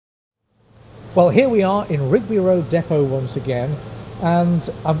Well, here we are in Rigby Road Depot once again, and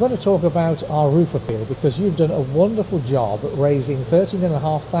I'm going to talk about our roof appeal because you've done a wonderful job at raising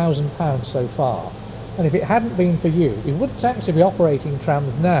 £13,500 so far. And if it hadn't been for you, we wouldn't actually be operating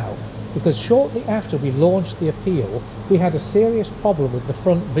trams now, because shortly after we launched the appeal, we had a serious problem with the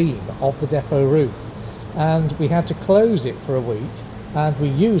front beam of the depot roof, and we had to close it for a week, and we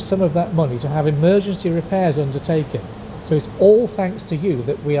used some of that money to have emergency repairs undertaken. So it's all thanks to you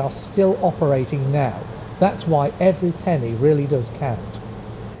that we are still operating now. That's why every penny really does count.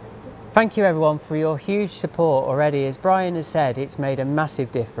 Thank you everyone for your huge support already. As Brian has said, it's made a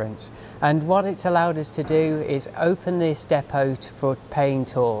massive difference. And what it's allowed us to do is open this depot for paying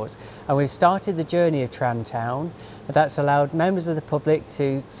tours. And we've started the journey of Tramtown. That's allowed members of the public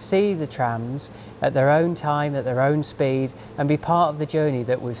to see the trams at their own time, at their own speed, and be part of the journey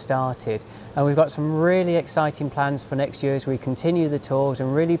that we've started. And we've got some really exciting plans for next year as we continue the tours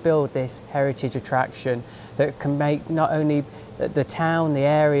and really build this heritage attraction that can make not only the town, the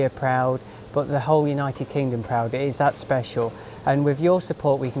area proud, but the whole United Kingdom proud. It is that special. And with your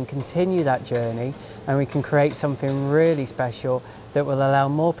support, we can continue that journey and we can create something really special that will allow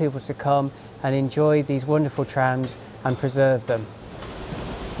more people to come and enjoy these wonderful trams and preserve them.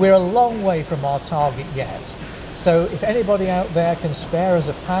 We're a long way from our target yet. So if anybody out there can spare us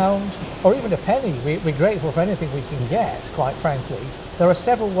 £1 or even a penny, we're grateful for anything we can get, quite frankly. There are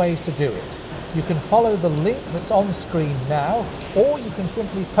several ways to do it. You can follow the link that's on screen now, or you can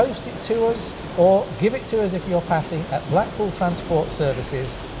simply post it to us or give it to us if you're passing at Blackpool Transport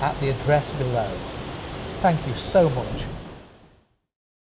Services at the address below. Thank you so much.